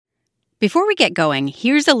Before we get going,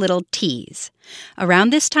 here's a little tease.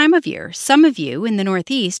 Around this time of year, some of you in the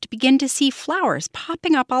Northeast begin to see flowers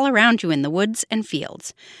popping up all around you in the woods and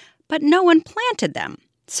fields. But no one planted them.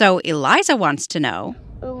 So Eliza wants to know,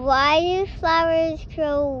 why do flowers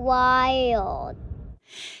grow wild?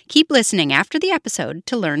 Keep listening after the episode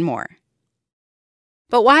to learn more.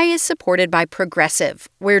 But Why is supported by Progressive,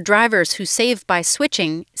 where drivers who save by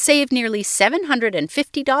switching save nearly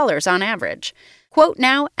 $750 on average. Quote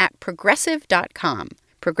now at Progressive.com.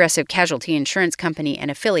 Progressive Casualty Insurance Company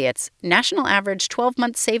and Affiliates. National average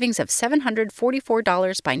 12-month savings of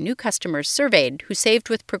 $744 by new customers surveyed who saved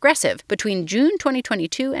with Progressive between June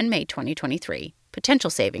 2022 and May 2023. Potential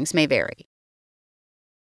savings may vary.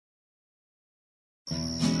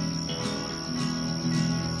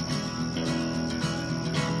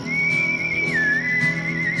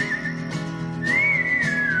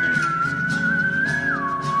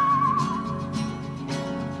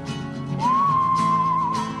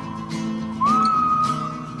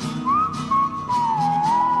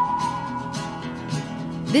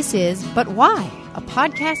 This is But Why, a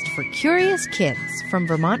podcast for curious kids from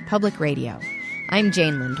Vermont Public Radio. I'm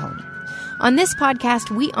Jane Lindholm. On this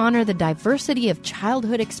podcast, we honor the diversity of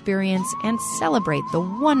childhood experience and celebrate the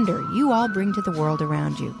wonder you all bring to the world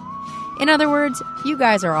around you. In other words, you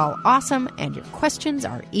guys are all awesome and your questions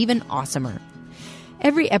are even awesomer.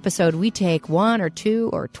 Every episode, we take 1 or 2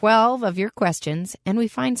 or 12 of your questions and we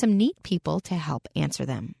find some neat people to help answer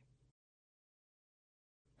them.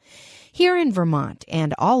 Here in Vermont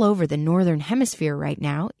and all over the Northern Hemisphere right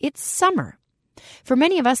now, it's summer. For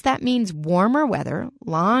many of us, that means warmer weather,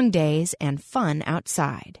 long days, and fun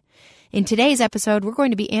outside. In today's episode, we're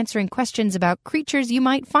going to be answering questions about creatures you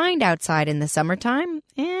might find outside in the summertime,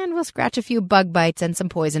 and we'll scratch a few bug bites and some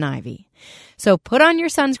poison ivy. So put on your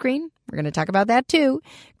sunscreen, we're going to talk about that too,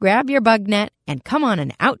 grab your bug net, and come on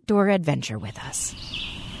an outdoor adventure with us.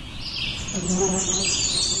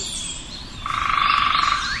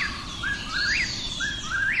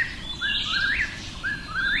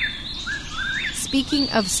 Speaking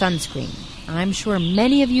of sunscreen, I'm sure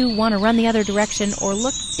many of you want to run the other direction or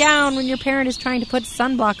look down when your parent is trying to put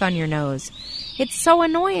sunblock on your nose. It's so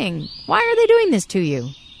annoying. Why are they doing this to you?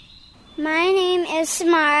 My name is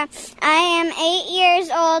Samara. I am 8 years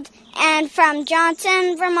old and from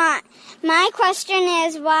Johnson, Vermont. My question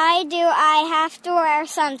is, why do I have to wear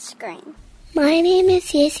sunscreen? My name is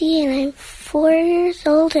Yessie and I'm 4 years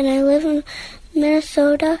old and I live in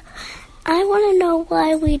Minnesota. I want to know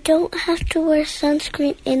why we don't have to wear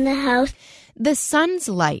sunscreen in the house. The sun's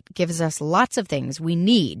light gives us lots of things we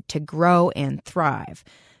need to grow and thrive.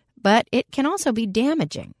 But it can also be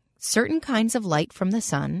damaging. Certain kinds of light from the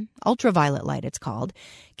sun, ultraviolet light it's called,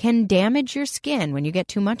 can damage your skin when you get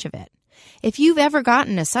too much of it. If you've ever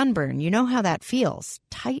gotten a sunburn, you know how that feels.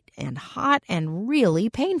 Tight and hot and really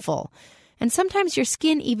painful. And sometimes your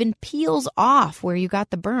skin even peels off where you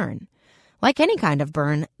got the burn. Like any kind of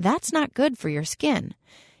burn, that's not good for your skin.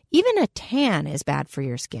 Even a tan is bad for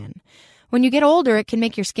your skin. When you get older, it can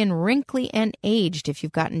make your skin wrinkly and aged if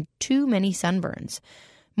you've gotten too many sunburns.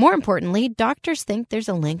 More importantly, doctors think there's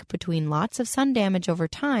a link between lots of sun damage over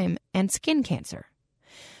time and skin cancer.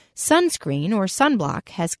 Sunscreen or sunblock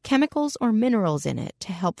has chemicals or minerals in it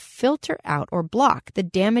to help filter out or block the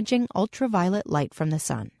damaging ultraviolet light from the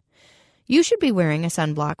sun. You should be wearing a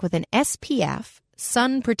sunblock with an SPF,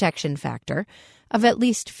 sun protection factor, of at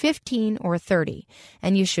least 15 or 30,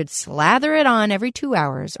 and you should slather it on every 2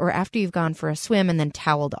 hours or after you've gone for a swim and then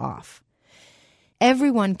toweled off.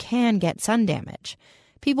 Everyone can get sun damage.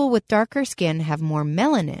 People with darker skin have more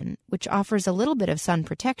melanin, which offers a little bit of sun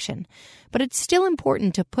protection, but it's still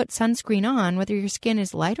important to put sunscreen on whether your skin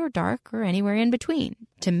is light or dark or anywhere in between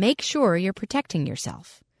to make sure you're protecting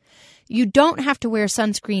yourself. You don't have to wear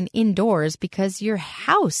sunscreen indoors because your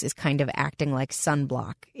house is kind of acting like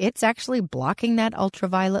sunblock. It's actually blocking that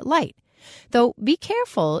ultraviolet light. Though be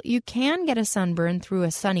careful, you can get a sunburn through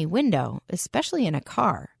a sunny window, especially in a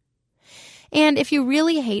car. And if you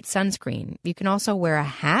really hate sunscreen, you can also wear a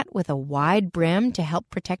hat with a wide brim to help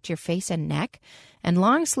protect your face and neck, and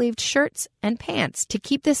long-sleeved shirts and pants to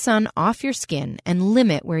keep the sun off your skin and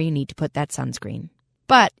limit where you need to put that sunscreen.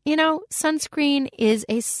 But, sunscreen is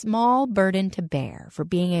a small burden to bear for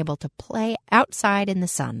being able to play outside in the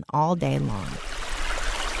sun all day long.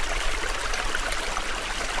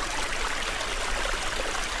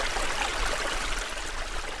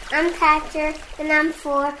 I'm Patrick, and I'm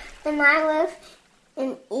 4, and I live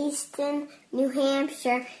in Easton, New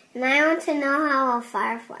Hampshire, and I want to know how a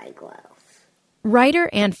firefly glows. Writer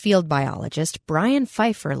and field biologist Brian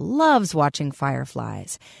Pfeiffer loves watching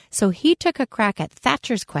fireflies, so he took a crack at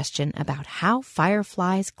Thatcher's question about how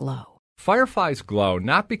fireflies glow. Fireflies glow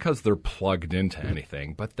not because they're plugged into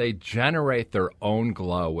anything, but they generate their own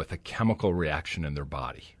glow with a chemical reaction in their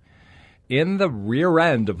body. In the rear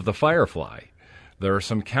end of the firefly, there are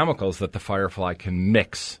some chemicals that the firefly can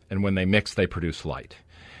mix, and when they mix, they produce light.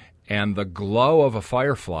 And the glow of a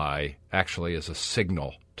firefly actually is a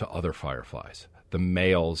signal to other fireflies. The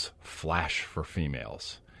males flash for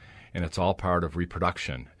females, and it's all part of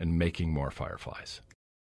reproduction and making more fireflies.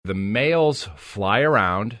 The males fly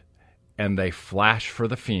around, and they flash for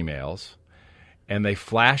the females, and they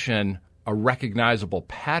flash in a recognizable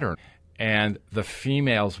pattern, and the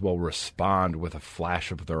females will respond with a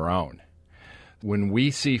flash of their own. When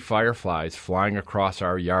we see fireflies flying across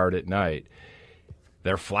our yard at night,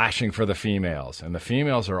 they're flashing for the females, and the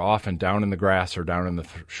females are often down in the grass or down in the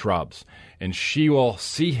shrubs, and she will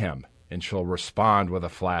see him, and she'll respond with a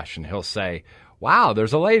flash, and he'll say, "Wow,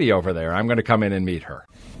 there's a lady over there. I'm going to come in and meet her."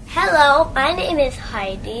 Hello, my name is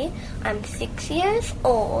Heidi. I'm 6 years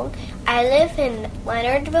old. I live in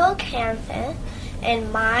Leonardville, Kansas,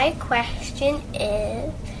 and my question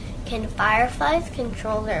is, can fireflies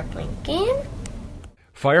control their blinking?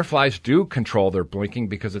 Fireflies do control their blinking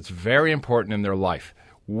because it's very important in their life.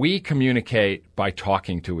 We communicate by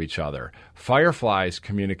talking to each other. Fireflies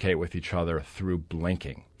communicate with each other through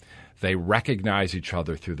blinking. They recognize each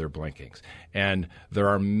other through their blinkings. And there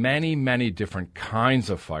are many, many different kinds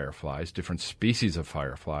of fireflies, different species of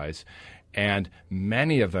fireflies, and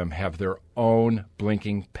many of them have their own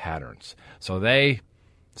blinking patterns. So they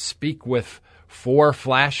speak with 4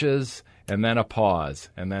 flashes and then a pause,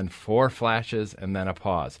 and then 4 flashes and then a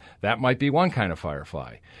pause. That might be one kind of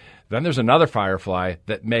firefly. Then there's another firefly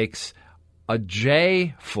that makes a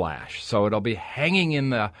J flash. So it'll be hanging in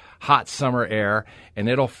the hot summer air, and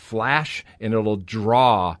it'll flash, and it'll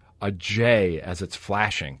draw a J as it's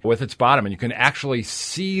flashing with its bottom. And you can actually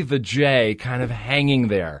see the J kind of hanging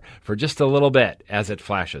there for just a little bit as it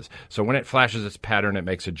flashes. So when it flashes its pattern, it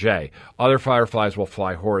makes a J. Other fireflies will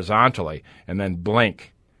fly horizontally and then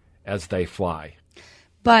blink as they fly.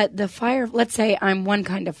 But let's say I'm one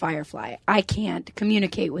kind of firefly. I can't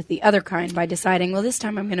communicate with the other kind by deciding, well, this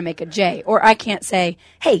time I'm going to make a J. Or I can't say,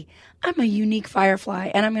 hey, I'm a unique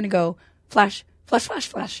firefly, and I'm going to go flash, flash, flash,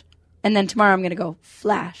 flash. And then tomorrow I'm going to go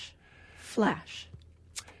flash, flash.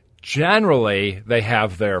 Generally, they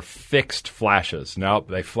have their fixed flashes. Nope,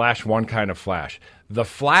 they flash one kind of flash. The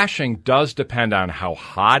flashing does depend on how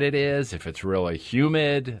hot it is, if it's really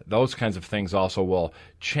humid. Those kinds of things also will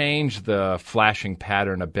change the flashing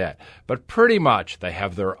pattern a bit. But pretty much they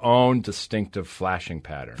have their own distinctive flashing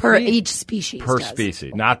pattern. Per each species. Per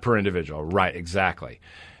species, not per individual. Right, exactly.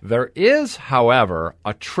 There is, however,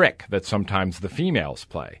 a trick that sometimes the females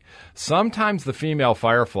play. Sometimes the female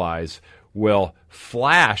fireflies will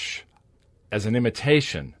flash as an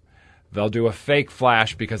imitation. They'll do a fake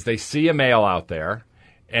flash because they see a male out there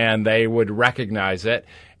and they would recognize it.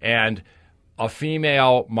 And a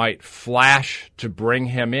female might flash to bring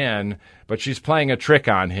him in, but she's playing a trick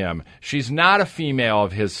on him. She's not a female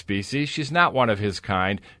of his species. She's not one of his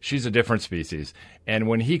kind. She's a different species. And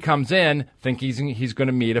when he comes in, thinking he's going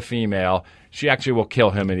to meet a female, she actually will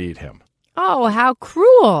kill him and eat him. Oh, how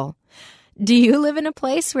cruel. Do you live in a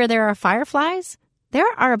place where there are fireflies? There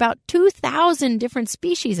are about 2,000 different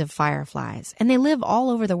species of fireflies, and they live all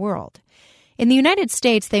over the world. In the United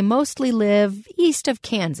States, they mostly live east of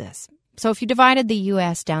Kansas. So if you divided the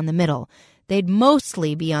U.S. down the middle, they'd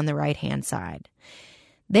mostly be on the right-hand side.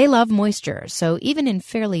 They love moisture, so even in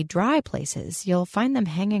fairly dry places, you'll find them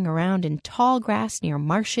hanging around in tall grass near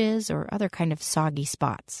marshes or other kind of soggy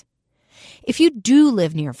spots. If you do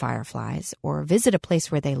live near fireflies or visit a place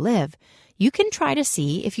where they live, you can try to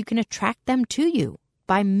see if you can attract them to you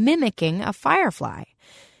by mimicking a firefly.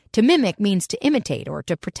 To mimic means to imitate or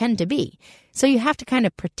to pretend to be, so you have to kind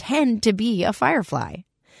of pretend to be a firefly.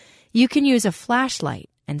 You can use a flashlight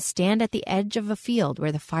and stand at the edge of a field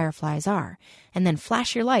where the fireflies are, and then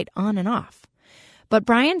flash your light on and off. But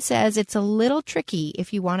Brian says it's a little tricky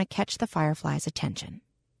if you want to catch the firefly's attention.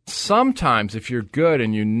 Sometimes, if you're good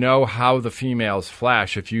and you know how the females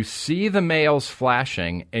flash, if you see the males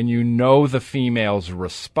flashing and you know the female's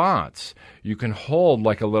response, you can hold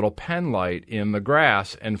like a little pen light in the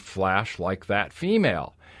grass and flash like that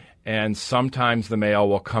female. And sometimes the male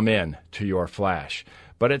will come in to your flash.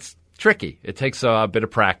 But it's tricky. It takes a bit of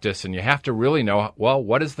practice, and you have to really know, well,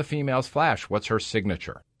 what is the female's flash? What's her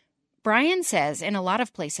signature? Brian says in a lot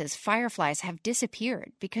of places, fireflies have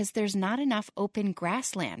disappeared because there's not enough open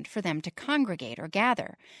grassland for them to congregate or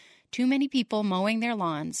gather. Too many people mowing their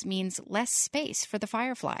lawns means less space for the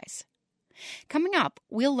fireflies. Coming up,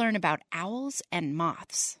 we'll learn about owls and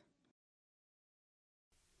moths.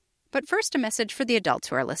 But first, a message for the adults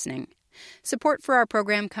who are listening. Support for our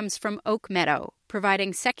program comes from Oak Meadow,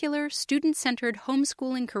 providing secular, student-centered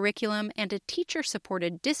homeschooling curriculum and a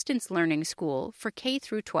teacher-supported distance learning school for K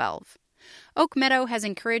through 12. Oak Meadow has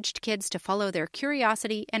encouraged kids to follow their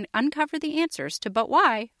curiosity and uncover the answers to But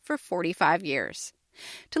Why for 45 years.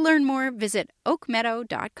 To learn more, visit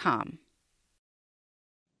oakmeadow.com.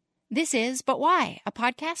 This is But Why, a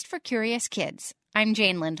podcast for curious kids. I'm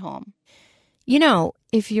Jane Lindholm. You know,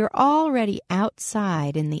 if you're already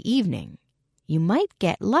outside in the evening, you might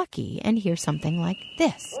get lucky and hear something like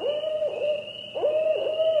this.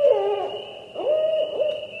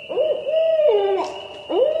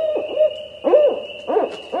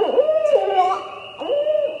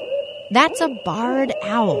 That's a barred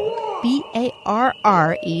owl,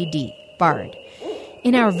 B-A-R-R-E-D, barred.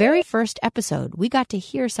 In our very first episode, we got to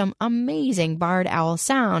hear some amazing barred owl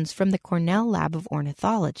sounds from the Cornell Lab of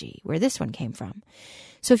Ornithology, where this one came from.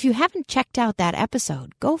 So if you haven't checked out that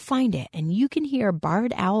episode, go find it, and you can hear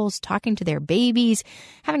barred owls talking to their babies,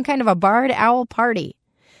 having kind of a barred owl party.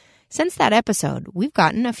 Since that episode, we've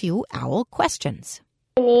gotten a few owl questions.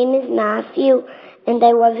 My name is Matthew, and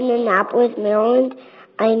I live in Annapolis, Maryland.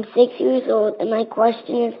 I am 6 years old, and my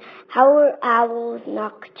question is, how are owls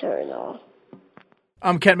nocturnal?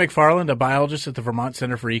 I'm Kent McFarland, a biologist at the Vermont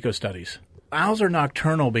Center for Eco Studies. Owls are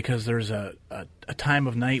nocturnal because there's a time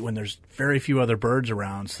of night when there's very few other birds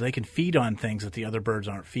around, so they can feed on things that the other birds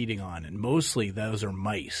aren't feeding on, and mostly those are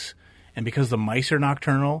mice. And because the mice are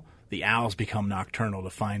nocturnal, the owls become nocturnal to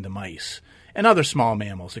find the mice. And other small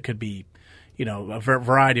mammals. It could be, a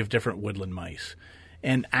variety of different woodland mice.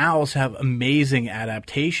 And owls have amazing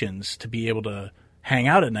adaptations to be able to hang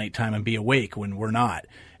out at nighttime and be awake when we're not.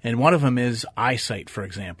 And one of them is eyesight, for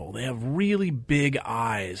example. They have really big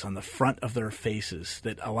eyes on the front of their faces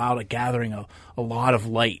that allow a gathering a lot of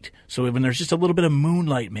light. So when there's just a little bit of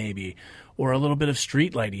moonlight maybe, or a little bit of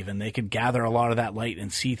street light even, they can gather a lot of that light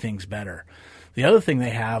and see things better. The other thing they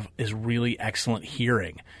have is really excellent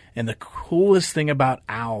hearing. And the coolest thing about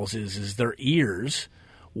owls is their ears.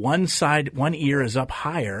 One ear is up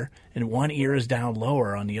higher and one ear is down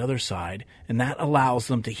lower on the other side, and that allows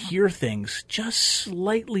them to hear things just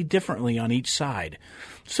slightly differently on each side.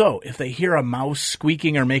 So if they hear a mouse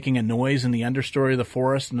squeaking or making a noise in the understory of the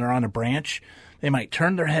forest and they're on a branch, they might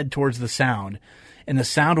turn their head towards the sound, and the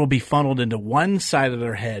sound will be funneled into one side of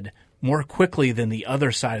their head more quickly than the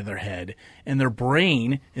other side of their head, and their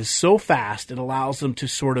brain is so fast it allows them to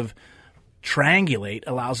sort of triangulate,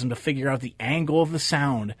 allows them to figure out the angle of the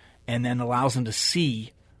sound, and then allows them to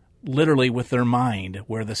see literally with their mind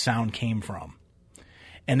where the sound came from.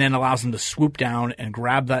 And then allows them to swoop down and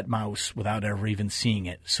grab that mouse without ever even seeing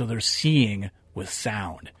it. So they're seeing with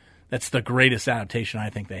sound. That's the greatest adaptation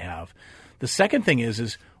I think they have. The second thing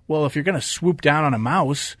is well, if you're going to swoop down on a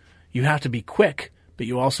mouse, you have to be quick, but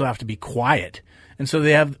you also have to be quiet. And so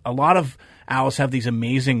they have a lot of owls have these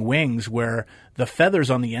amazing wings where the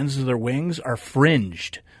feathers on the ends of their wings are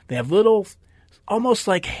fringed. They have little, almost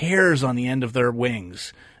like hairs on the end of their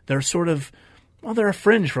wings. They're sort of, they're a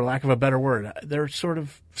fringe for lack of a better word. They're sort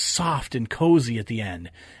of soft and cozy at the end.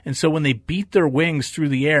 And so when they beat their wings through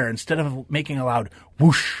the air, instead of making a loud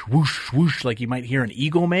whoosh, whoosh, whoosh like you might hear an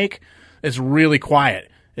eagle make, it's really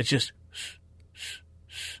quiet. It's just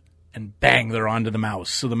and bang, they're onto the mouse.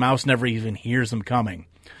 So the mouse never even hears them coming.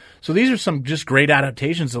 So these are some just great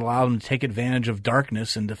adaptations that allow them to take advantage of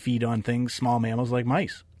darkness and to feed on things, small mammals like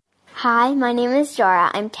mice. Hi, my name is Jora.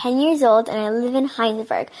 I'm 10 years old and I live in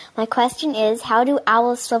Heinsberg. My question is, how do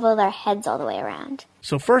owls swivel their heads all the way around?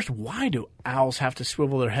 So first, why do owls have to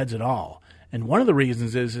swivel their heads at all? And one of the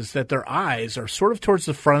reasons is that their eyes are sort of towards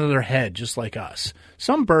the front of their head, just like us.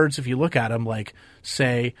 Some birds, if you look at them, like,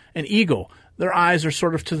 say, an eagle, their eyes are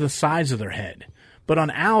sort of to the sides of their head. But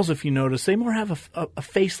on owls, if you notice, they more have a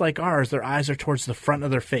face like ours. Their eyes are towards the front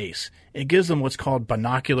of their face. It gives them what's called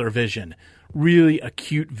binocular vision, really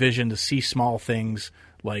acute vision to see small things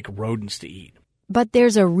like rodents to eat. But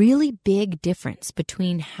there's a really big difference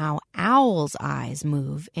between how owls' eyes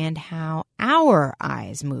move and how our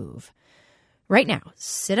eyes move. Right now,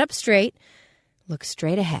 sit up straight, look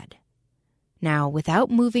straight ahead. Now, without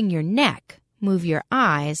moving your neck, move your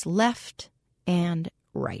eyes left and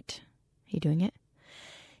right. Are you doing it?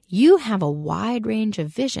 You have a wide range of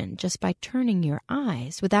vision just by turning your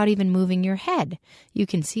eyes without even moving your head. You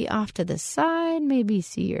can see off to the side, maybe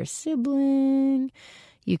see your sibling.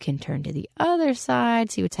 You can turn to the other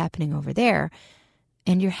side, see what's happening over there,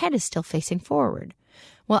 and your head is still facing forward.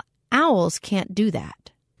 Well, owls can't do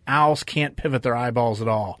that. Owls can't pivot their eyeballs at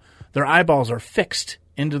all. Their eyeballs are fixed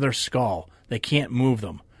into their skull. They can't move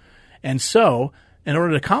them. And so, in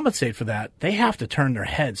order to compensate for that, they have to turn their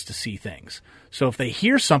heads to see things. So if they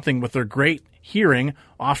hear something with their great hearing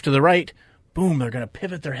off to the right, boom, they're going to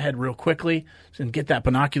pivot their head real quickly and get that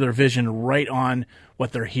binocular vision right on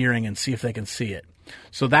what they're hearing and see if they can see it.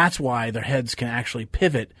 So that's why their heads can actually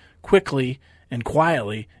pivot quickly and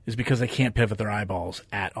quietly, is because they can't pivot their eyeballs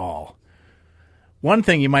at all. One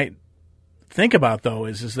thing you might think about, though,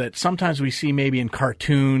 is that sometimes we see maybe in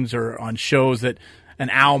cartoons or on shows that an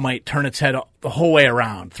owl might turn its head the whole way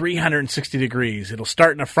around, 360 degrees. It'll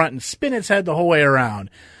start in the front and spin its head the whole way around.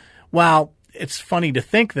 Well, it's funny to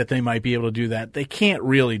think that they might be able to do that. They can't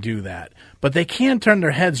really do that. But they can turn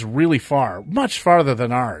their heads really far, much farther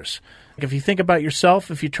than ours. If you think about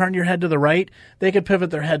yourself, if you turn your head to the right, they could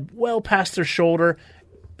pivot their head well past their shoulder,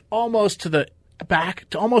 almost to the back,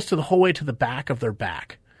 almost to the whole way to the back of their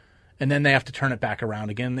back. And then they have to turn it back around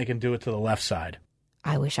again. They can do it to the left side.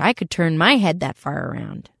 I wish I could turn my head that far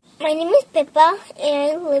around. My name is Pippa,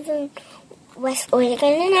 and I live in West Oregon,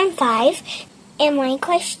 and I'm 5. And my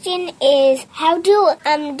question is, how do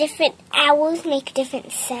different owls make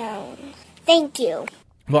different sounds? Thank you.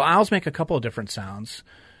 Well, owls make a couple of different sounds.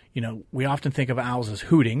 You know, we often think of owls as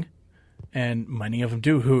hooting, and many of them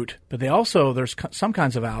do hoot. But there's some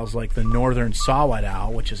kinds of owls, like the northern saw-whet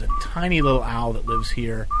owl, which is a tiny little owl that lives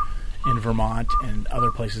here in Vermont and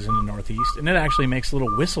other places in the Northeast. And it actually makes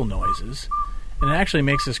little whistle noises. And it actually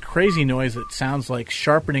makes this crazy noise that sounds like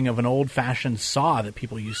sharpening of an old-fashioned saw that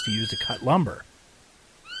people used to use to cut lumber.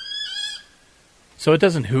 So it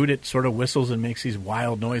doesn't hoot, it sort of whistles and makes these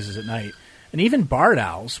wild noises at night. And even barred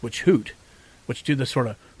owls, which hoot, which do the sort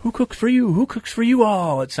of, who cooks for you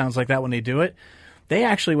all, it sounds like that when they do it. They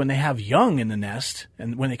actually, when they have young in the nest,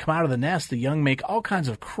 and when they come out of the nest, the young make all kinds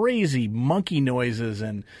of crazy monkey noises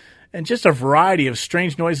and just a variety of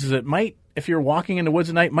strange noises that might, if you're walking in the woods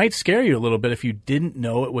at night, might scare you a little bit if you didn't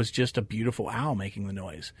know it was just a beautiful owl making the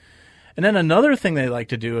noise. And then another thing they like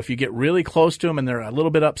to do, if you get really close to them and they're a little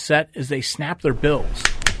bit upset, is they snap their bills.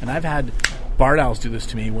 And I've had barred owls do this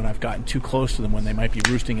to me when I've gotten too close to them when they might be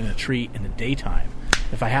roosting in a tree in the daytime.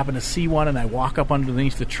 If I happen to see one and I walk up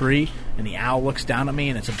underneath the tree and the owl looks down at me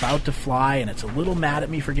and it's about to fly and it's a little mad at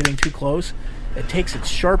me for getting too close, it takes its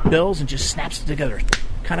sharp bills and just snaps it together,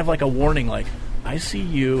 kind of like a warning, like, I see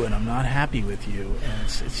you and I'm not happy with you. And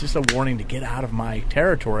it's just a warning to get out of my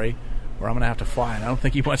territory where I'm going to have to fly. And I don't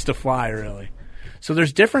think he wants to fly, really. So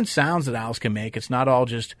there's different sounds that owls can make. It's not all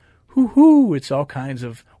just hoo-hoo. It's all kinds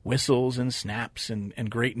of whistles and snaps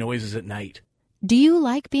and great noises at night. Do you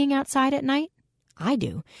like being outside at night? I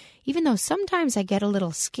do, even though sometimes I get a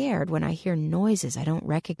little scared when I hear noises I don't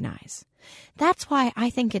recognize. That's why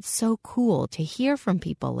I think it's so cool to hear from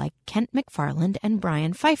people like Kent McFarland and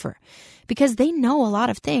Brian Pfeiffer, because they know a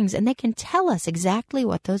lot of things and they can tell us exactly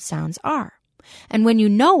what those sounds are. And when you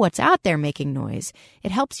know what's out there making noise,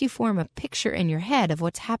 it helps you form a picture in your head of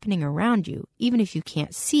what's happening around you, even if you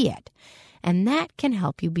can't see it. And that can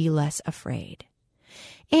help you be less afraid.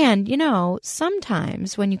 And, you know,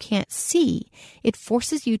 sometimes when you can't see, it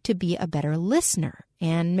forces you to be a better listener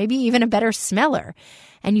and maybe even a better smeller.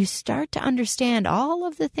 And you start to understand all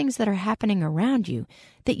of the things that are happening around you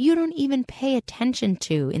that you don't even pay attention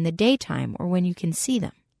to in the daytime or when you can see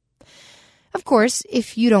them. Of course,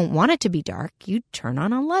 if you don't want it to be dark, you turn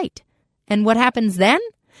on a light. And what happens then?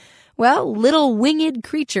 Well, little winged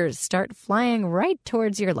creatures start flying right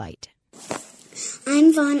towards your light.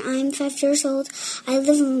 I'm Vaughn. I'm 5 years old. I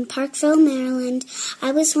live in Parkville, Maryland.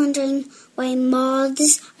 I was wondering why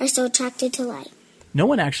moths are so attracted to light. No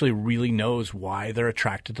one actually really knows why they're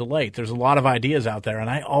attracted to light. There's a lot of ideas out there, and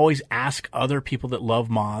I always ask other people that love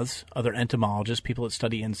moths, other entomologists, people that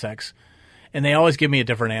study insects, and they always give me a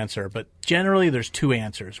different answer. But generally, there's 2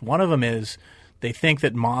 answers. One of them is they think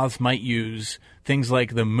that moths might use things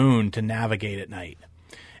like the moon to navigate at night.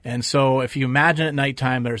 And so if you imagine at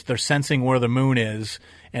nighttime, they're sensing where the moon is,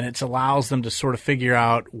 and it allows them to sort of figure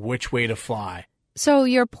out which way to fly. So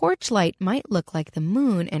your porch light might look like the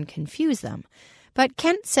moon and confuse them. But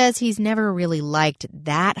Kent says he's never really liked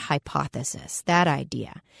that hypothesis, that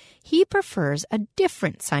idea. He prefers a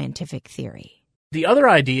different scientific theory. The other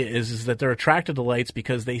idea is that they're attracted to lights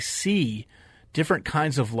because they see different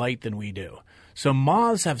kinds of light than we do. So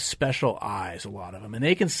moths have special eyes, a lot of them, and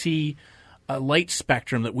they can see a light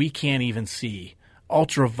spectrum that we can't even see,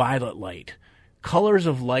 ultraviolet light, colors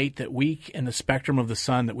of light that we, in the spectrum of the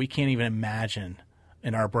sun, that we can't even imagine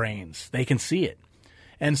in our brains. They can see it.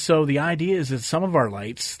 And so the idea is that some of our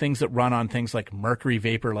lights, things that run on things like mercury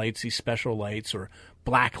vapor lights, these special lights, or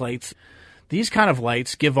black lights, these kind of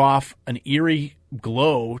lights give off an eerie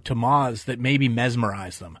glow to moths that maybe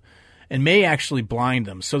mesmerize them. and may actually blind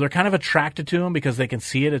them. So they're kind of attracted to them because they can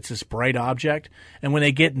see it. It's this bright object. And when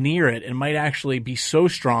they get near it, it might actually be so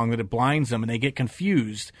strong that it blinds them and they get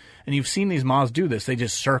confused. And you've seen these moths do this. They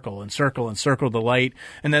just circle and circle and circle the light,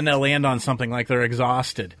 and then they'll land on something like they're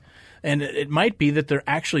exhausted. And it might be that they're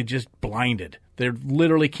actually just blinded. They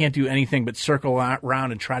literally can't do anything but circle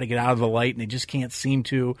around and try to get out of the light, and they just can't seem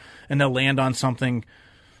to. And they'll land on something,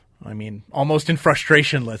 I mean, almost in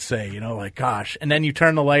frustration, let's say, like, gosh. And then you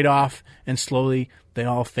turn the light off, and slowly they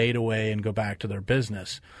all fade away and go back to their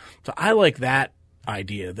business. So I like that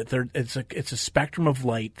idea, that it's a spectrum of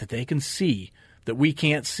light that they can see that we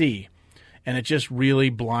can't see, and it just really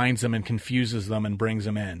blinds them and confuses them and brings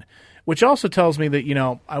them in. Which also tells me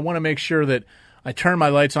that, I want to make sure that I turn my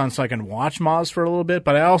lights on so I can watch moths for a little bit,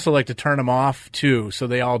 but I also like to turn them off too so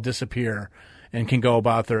they all disappear and can go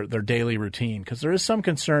about their daily routine. Because there is some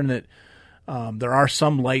concern that there are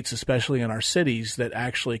some lights, especially in our cities, that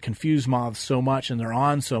actually confuse moths so much and they're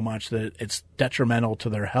on so much that it's detrimental to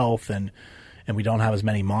their health, and we don't have as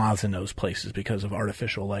many moths in those places because of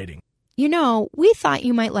artificial lighting. We thought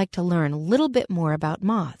you might like to learn a little bit more about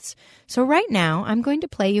moths. So right now, I'm going to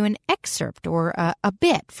play you an excerpt or a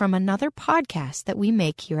bit from another podcast that we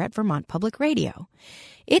make here at Vermont Public Radio.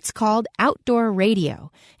 It's called Outdoor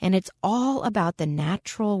Radio, and it's all about the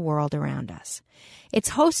natural world around us.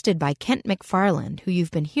 It's hosted by Kent McFarland, who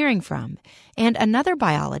you've been hearing from, and another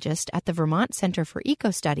biologist at the Vermont Center for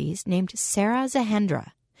Eco Studies named Sarah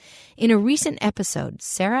Zahendra. In a recent episode,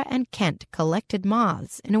 Sarah and Kent collected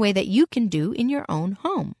moths in a way that you can do in your own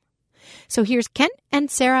home. So here's Kent and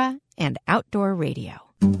Sarah and Outdoor Radio.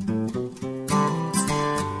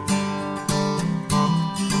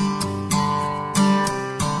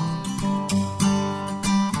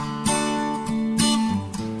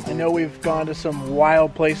 I know we've gone to some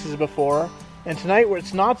wild places before, and tonight where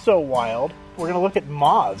it's not so wild, we're going to look at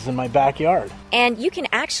moths in my backyard. And you can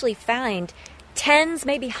actually find tens,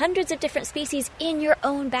 maybe hundreds of different species in your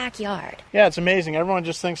own backyard. Yeah, it's amazing. Everyone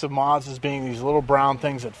just thinks of moths as being these little brown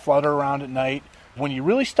things that flutter around at night. When you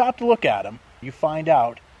really stop to look at them, you find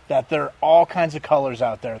out that there are all kinds of colors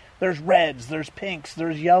out there. There's reds, there's pinks,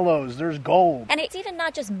 there's yellows, there's gold. And it's even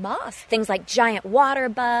not just moths. Things like giant water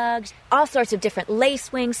bugs, all sorts of different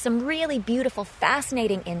lacewings, some really beautiful,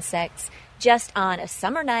 fascinating insects, just on a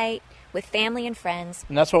summer night with family and friends.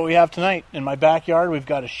 And that's what we have tonight. In my backyard, we've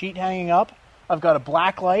got a sheet hanging up. I've got a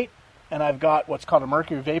black light, and I've got what's called a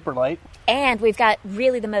mercury vapor light. And we've got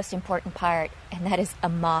really the most important part, and that is a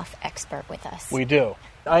moth expert with us. We do.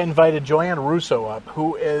 I invited Joanne Russo up,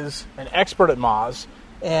 who is an expert at moths,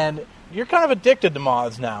 and you're kind of addicted to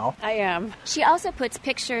moths now. I am. She also puts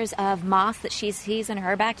pictures of moths that she sees in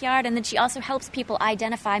her backyard, and then she also helps people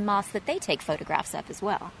identify moths that they take photographs of as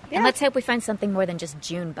well. Yeah. And let's hope we find something more than just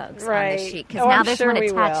June bugs on this sheet, because now there's one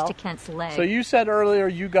attached to Kent's leg. So you said earlier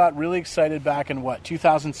you got really excited back in,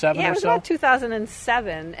 2007 or so? Yeah, it was about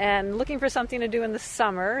 2007, and looking for something to do in the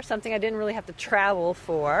summer, something I didn't really have to travel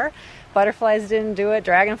for. Butterflies didn't do it,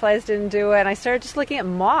 dragonflies didn't do it, and I started just looking at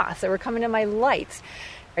moths that were coming to my lights.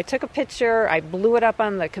 I took a picture, I blew it up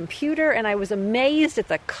on the computer, and I was amazed at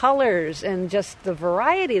the colors and just the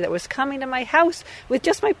variety that was coming to my house with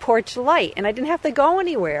just my porch light. And I didn't have to go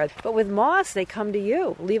anywhere. But with moths, they come to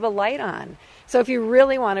you. Leave a light on. So if you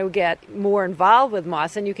really want to get more involved with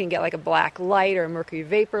moths, then you can get like a black light or a mercury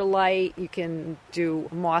vapor light. You can do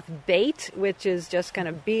moth bait, which is just kind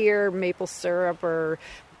of beer, maple syrup, or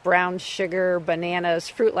brown sugar, bananas,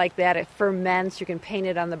 fruit like that. It ferments. You can paint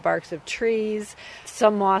it on the barks of trees.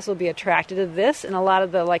 Some moths will be attracted to this, and a lot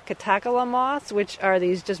of the Catocala moths, which are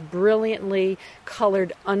these just brilliantly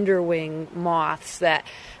colored underwing moths that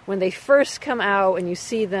when they first come out and you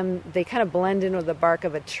see them, they kind of blend in with the bark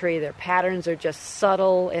of a tree. Their patterns are just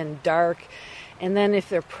subtle and dark. And then if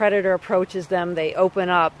their predator approaches them, they open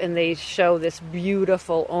up and they show this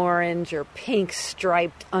beautiful orange or pink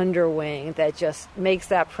striped underwing that just makes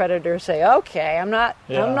that predator say, okay, I'm not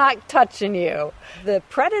touching you. The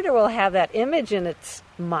predator will have that image in its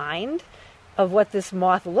mind of what this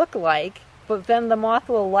moth looked like, but then the moth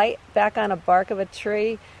will light back on a bark of a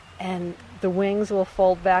tree and the wings will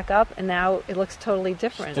fold back up, and now it looks totally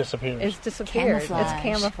different. It's Camouflage. disappeared. It's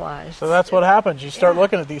camouflage. So that's what happens. You start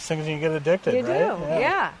looking at these things and you get addicted, you right? You do,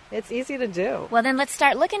 yeah. It's easy to do. Well, then let's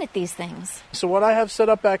start looking at these things. So what I have set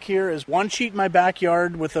up back here is one sheet in my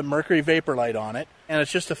backyard with a mercury vapor light on it, and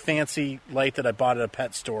it's just a fancy light that I bought at a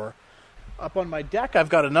pet store. Up on my deck, I've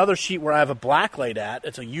got another sheet where I have a black light at.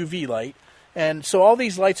 It's a UV light. And so all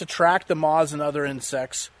these lights attract the moths and other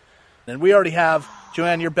insects. And we already have,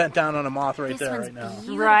 Joanne, you're bent down on a moth right This one's right now.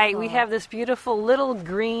 beautiful. Right, we have this beautiful little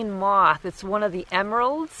green moth. It's one of the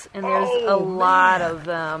emeralds, and there's a lot of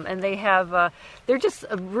them. And they have, they're just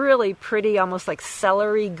a really pretty, almost like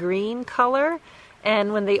celery green color.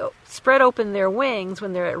 And when they spread open their wings,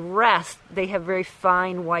 when they're at rest, they have very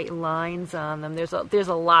fine white lines on them. There's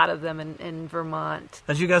a lot of them in Vermont.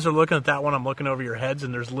 As you guys are looking at that one, I'm looking over your heads,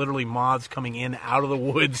 and there's literally moths coming in out of the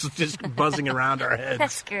woods, just buzzing around our heads.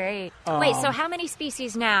 That's great. Wait, so how many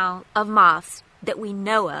species now of moths that we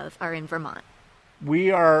know of are in Vermont?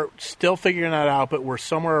 We are still figuring that out, but we're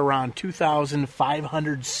somewhere around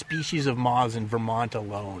 2,500 species of moths in Vermont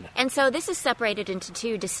alone. And so this is separated into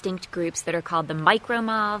two distinct groups that are called the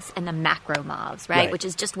micromoths and the macromoths, right? Which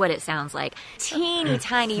is just what it sounds like. Teeny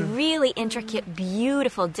tiny, really intricate,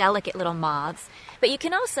 beautiful, delicate little moths. But you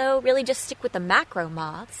can also really just stick with the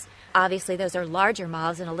macromoths. Obviously, those are larger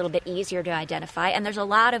moths and a little bit easier to identify. And there's a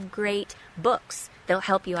lot of great books that'll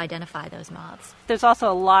help you identify those moths. There's also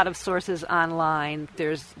a lot of sources online.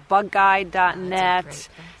 There's bugguide.net.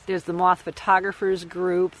 There's the Moth Photographers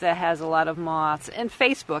group that has a lot of moths. And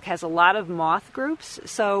Facebook has a lot of moth groups.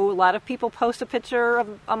 So a lot of people post a picture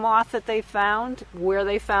of a moth that they found, where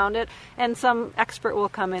they found it, and some expert will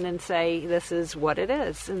come in and say, this is what it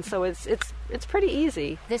is. And so it's pretty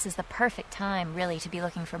easy. This is the perfect time, really, to be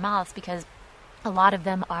looking for moths because a lot of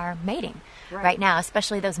them are mating right now,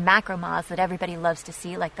 especially those macro moths that everybody loves to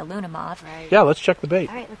see, like the Luna moth. Right. Yeah, let's check the bait.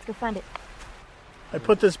 All right, let's go find it. I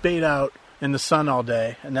put this bait out in the sun all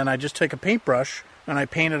day, and then I just take a paintbrush and I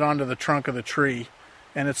paint it onto the trunk of the tree.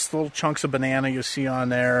 And it's little chunks of banana you see on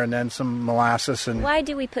there, and then some molasses. And why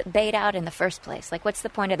do we put bait out in the first place? Like, what's the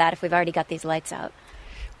point of that if we've already got these lights out?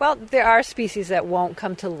 Well, there are species that won't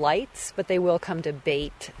come to lights, but they will come to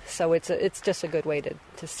bait. So it's just a good way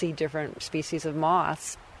to see different species of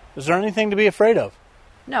moths. Is there anything to be afraid of?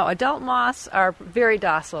 No, adult moths are very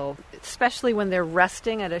docile, especially when they're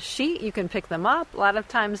resting at a sheet. You can pick them up. A lot of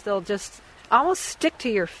times they'll just almost stick to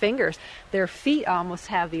your fingers. Their feet almost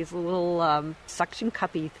have these little suction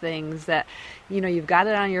cuppy things that, you've got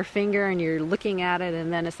it on your finger and you're looking at it,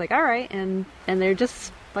 and then it's like, all right, and they're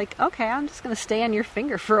just like, okay, I'm just going to stay on your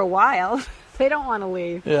finger for a while. They don't want to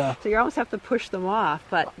leave. Yeah. So you almost have to push them off,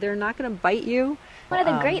 but they're not going to bite you. One of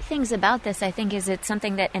the great things about this, I think, is it's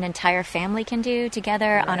something that an entire family can do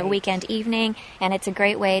together on a weekend evening, and it's a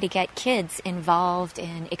great way to get kids involved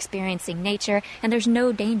in experiencing nature, and there's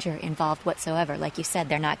no danger involved whatsoever. Like you said,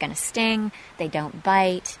 they're not going to sting, they don't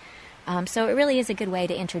bite, so it really is a good way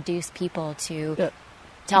to introduce people to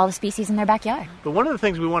all the species in their backyard. But one of the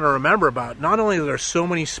things we want to remember about, not only are there so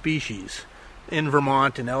many species in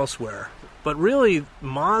Vermont and elsewhere, but really,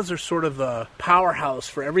 moths are sort of the powerhouse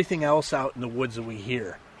for everything else out in the woods that we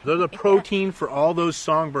hear. They're the protein for all those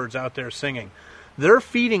songbirds out there singing. They're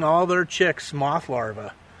feeding all their chicks moth larvae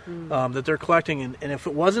that they're collecting. And if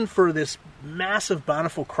it wasn't for this massive,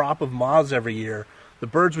 bountiful crop of moths every year, the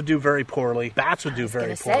birds would do very poorly. Bats would do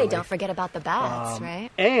very poorly. Don't forget about the bats, right?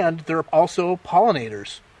 And they're also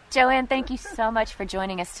pollinators. Joanne, thank you so much for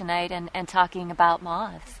joining us tonight and talking about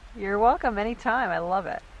moths. You're welcome anytime. I love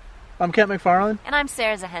it. I'm Kent McFarland. And I'm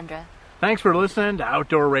Sarah Zahendra. Thanks for listening to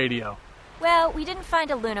Outdoor Radio. Well, we didn't find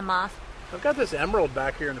a Luna moth. I've got this emerald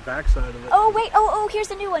back here in the backside of it. Oh, wait. Oh, here's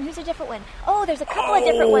a new one. Here's a different one. Oh, there's a couple of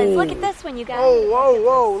different ones. Look at this one, you guys. Oh,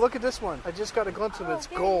 whoa. Look at this one. I just got a glimpse of it. It's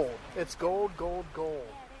gold. It's gold.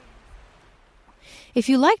 If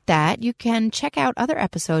you like that, you can check out other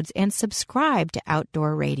episodes and subscribe to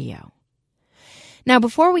Outdoor Radio. Now,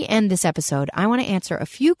 before we end this episode, I want to answer a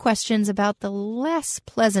few questions about the less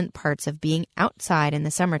pleasant parts of being outside in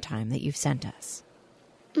the summertime that you've sent us.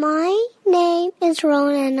 My name is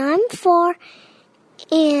Rona, and I'm 4,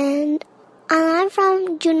 and I'm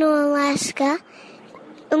from Juneau, Alaska.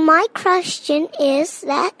 My question is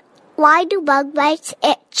why do bug bites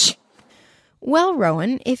itch? Well,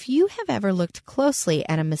 Rowan, if you have ever looked closely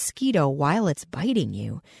at a mosquito while it's biting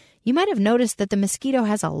you, you might have noticed that the mosquito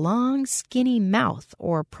has a long, skinny mouth,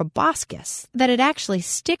 or proboscis, that it actually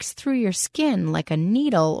sticks through your skin like a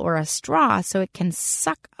needle or a straw so it can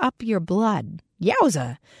suck up your blood.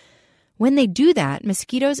 Yowza! When they do that,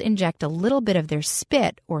 mosquitoes inject a little bit of their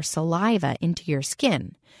spit or saliva into your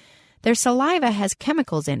skin. Their saliva has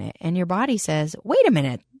chemicals in it, and your body says, wait a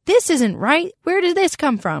minute, this isn't right. Where did this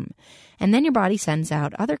come from? And then your body sends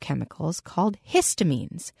out other chemicals called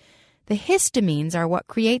histamines. The histamines are what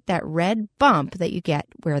create that red bump that you get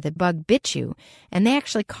where the bug bit you, and they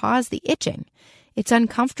actually cause the itching. It's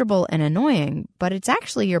uncomfortable and annoying, but it's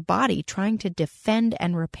actually your body trying to defend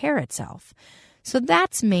and repair itself. So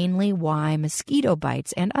that's mainly why mosquito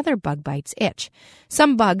bites and other bug bites itch.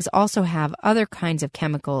 Some bugs also have other kinds of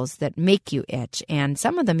chemicals that make you itch, and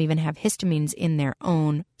some of them even have histamines in their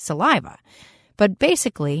own saliva. But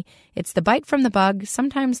basically, it's the bite from the bug,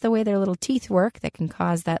 sometimes the way their little teeth work that can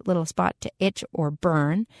cause that little spot to itch or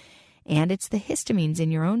burn. And it's the histamines in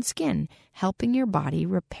your own skin helping your body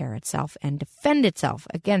repair itself and defend itself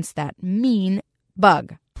against that mean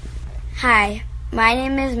bug. Hi, my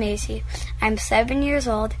name is Macy. I'm 7 years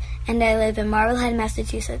old, and I live in Marblehead,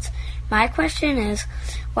 Massachusetts. My question is,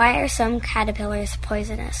 why are some caterpillars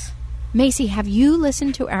poisonous? Macy, have you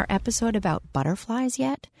listened to our episode about butterflies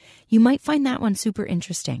yet? You might find that one super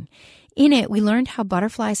interesting. In it, we learned how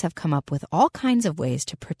butterflies have come up with all kinds of ways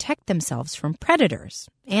to protect themselves from predators,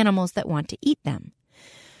 animals that want to eat them.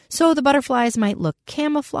 So the butterflies might look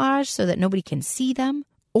camouflaged so that nobody can see them,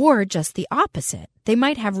 or just the opposite. They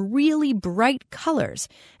might have really bright colors,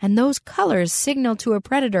 and those colors signal to a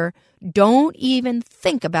predator, "Don't even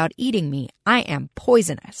think about eating me. I am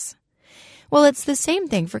poisonous." Well, it's the same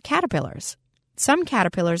thing for caterpillars. Some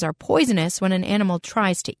caterpillars are poisonous when an animal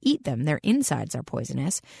tries to eat them. Their insides are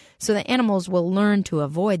poisonous, so the animals will learn to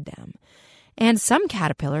avoid them. And some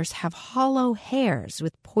caterpillars have hollow hairs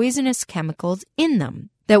with poisonous chemicals in them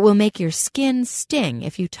that will make your skin sting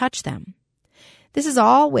if you touch them. This is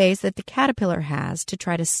all ways that the caterpillar has to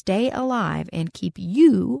try to stay alive and keep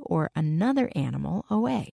you or another animal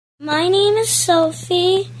away. My name is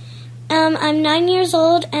Sophie. I'm 9 years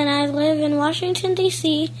old and I live in Washington,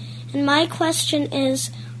 D.C. And my question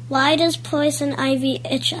is, why does poison ivy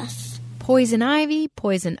itch us? Poison ivy,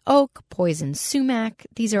 poison oak, poison sumac,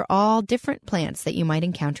 these are all different plants that you might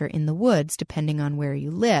encounter in the woods depending on where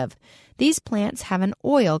you live. These plants have an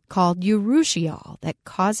oil called urushiol that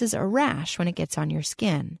causes a rash when it gets on your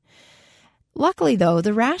skin. Luckily, though,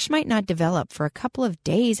 the rash might not develop for a couple of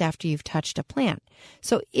days after you've touched a plant.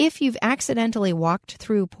 So if you've accidentally walked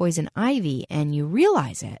through poison ivy and you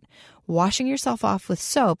realize it, washing yourself off with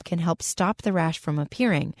soap can help stop the rash from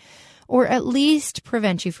appearing, or at least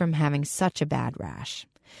prevent you from having such a bad rash.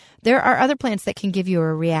 There are other plants that can give you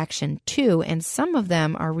a reaction too, and some of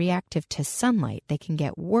them are reactive to sunlight. They can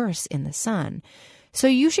get worse in the sun. So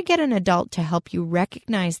you should get an adult to help you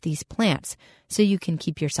recognize these plants so you can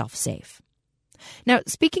keep yourself safe. Now,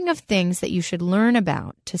 speaking of things that you should learn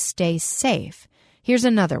about to stay safe, here's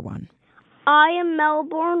another one. I am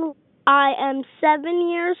Melbourne. I am 7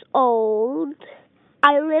 years old.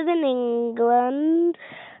 I live in England.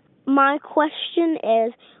 My question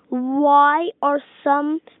is, why are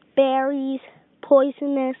some berries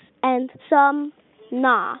poisonous and some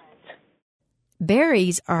not?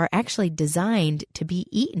 Berries are actually designed to be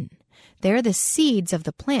eaten. They're the seeds of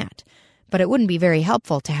the plant. But it wouldn't be very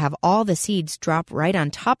helpful to have all the seeds drop right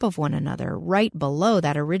on top of one another, right below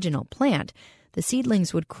that original plant. The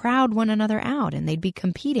seedlings would crowd one another out, and they'd be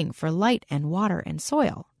competing for light and water and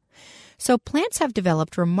soil. So plants have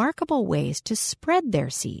developed remarkable ways to spread their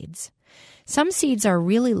seeds. Some seeds are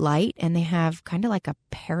really light, and they have kind of like a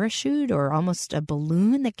parachute or almost a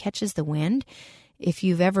balloon that catches the wind. If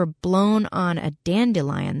you've ever blown on a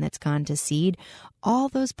dandelion that's gone to seed, all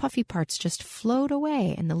those puffy parts just float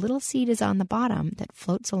away, and the little seed is on the bottom that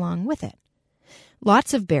floats along with it.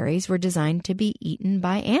 Lots of berries were designed to be eaten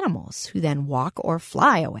by animals, who then walk or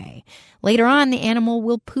fly away. Later on, the animal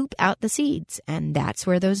will poop out the seeds, and that's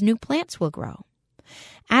where those new plants will grow.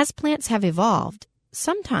 As plants have evolved,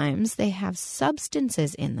 sometimes they have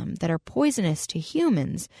substances in them that are poisonous to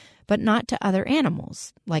humans, but not to other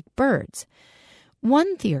animals, like birds.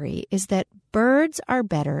 One theory is that birds are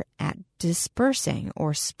better at dispersing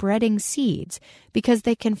or spreading seeds because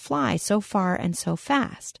they can fly so far and so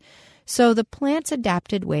fast. So the plants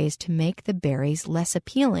adapted ways to make the berries less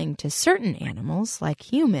appealing to certain animals,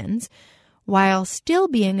 like humans, while still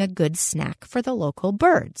being a good snack for the local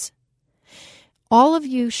birds. All of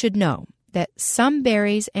you should know that some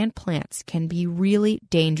berries and plants can be really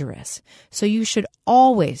dangerous, so you should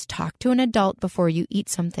always talk to an adult before you eat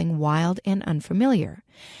something wild and unfamiliar.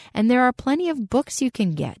 And there are plenty of books you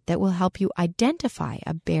can get that will help you identify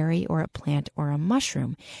a berry or a plant or a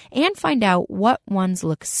mushroom and find out what ones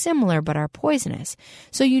look similar but are poisonous,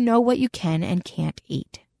 so you know what you can and can't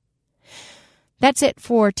eat. That's it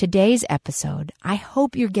for today's episode. I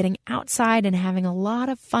hope you're getting outside and having a lot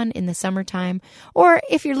of fun in the summertime. Or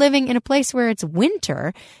if you're living in a place where it's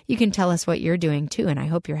winter, you can tell us what you're doing too. And I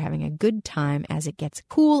hope you're having a good time as it gets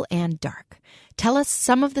cool and dark. Tell us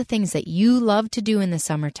some of the things that you love to do in the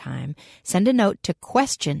summertime. Send a note to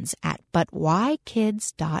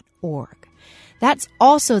questions@butwhykids.org. That's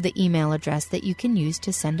also the email address that you can use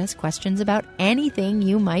to send us questions about anything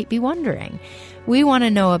you might be wondering. We want to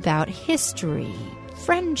know about history,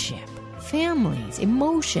 friendship, families,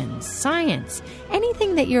 emotions, science,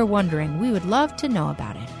 anything that you're wondering. We would love to know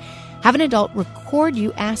about it. Have an adult record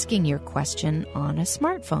you asking your question on a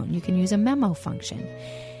smartphone. You can use a memo function.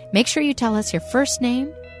 Make sure you tell us your first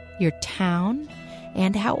name, your town,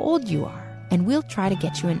 and how old you are, and we'll try to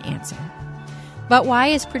get you an answer. But Why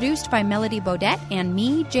is produced by Melody Bodette and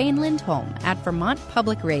me, Jane Lindholm, at Vermont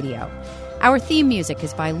Public Radio. Our theme music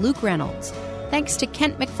is by Luke Reynolds. Thanks to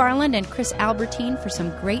Kent McFarland and Chris Albertine for some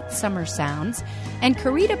great summer sounds, and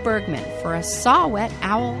Karita Bergman for a saw-wet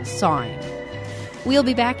owl sawing. We'll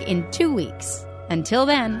be back in 2 weeks. Until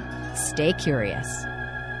then, stay curious.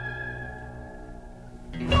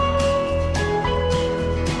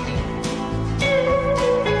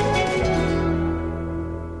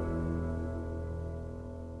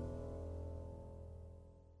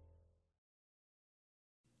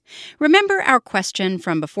 Remember our question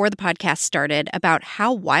from before the podcast started about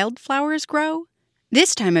how wildflowers grow?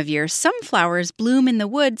 This time of year, some flowers bloom in the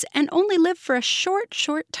woods and only live for a short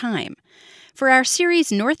time. For our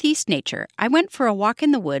series Northeast Nature, I went for a walk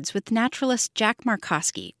in the woods with naturalist Jack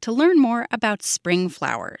Markowski to learn more about spring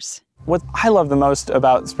flowers. What I love the most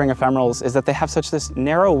about spring ephemerals is that they have such this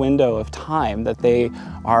narrow window of time that they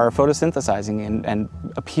are photosynthesizing and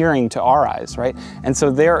appearing to our eyes, right? And so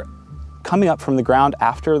they're coming up from the ground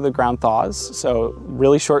after the ground thaws, so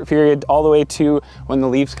really short period all the way to when the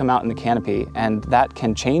leaves come out in the canopy, and that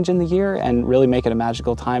can change in the year and really make it a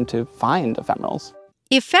magical time to find ephemerals.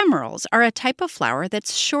 Ephemerals are a type of flower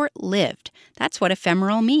that's short-lived. That's what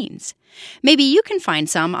ephemeral means. Maybe you can find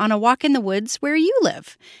some on a walk in the woods where you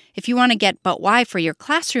live. If you want to get But Why for your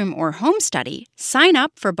classroom or home study, sign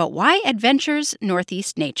up for But Why Adventures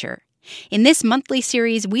Northeast Nature. In this monthly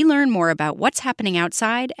series, we learn more about what's happening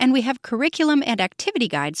outside, and we have curriculum and activity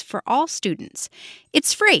guides for all students.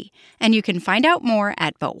 It's free, and you can find out more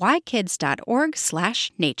at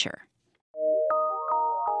butwhykids.org/nature.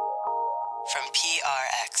 From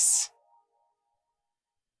PRX.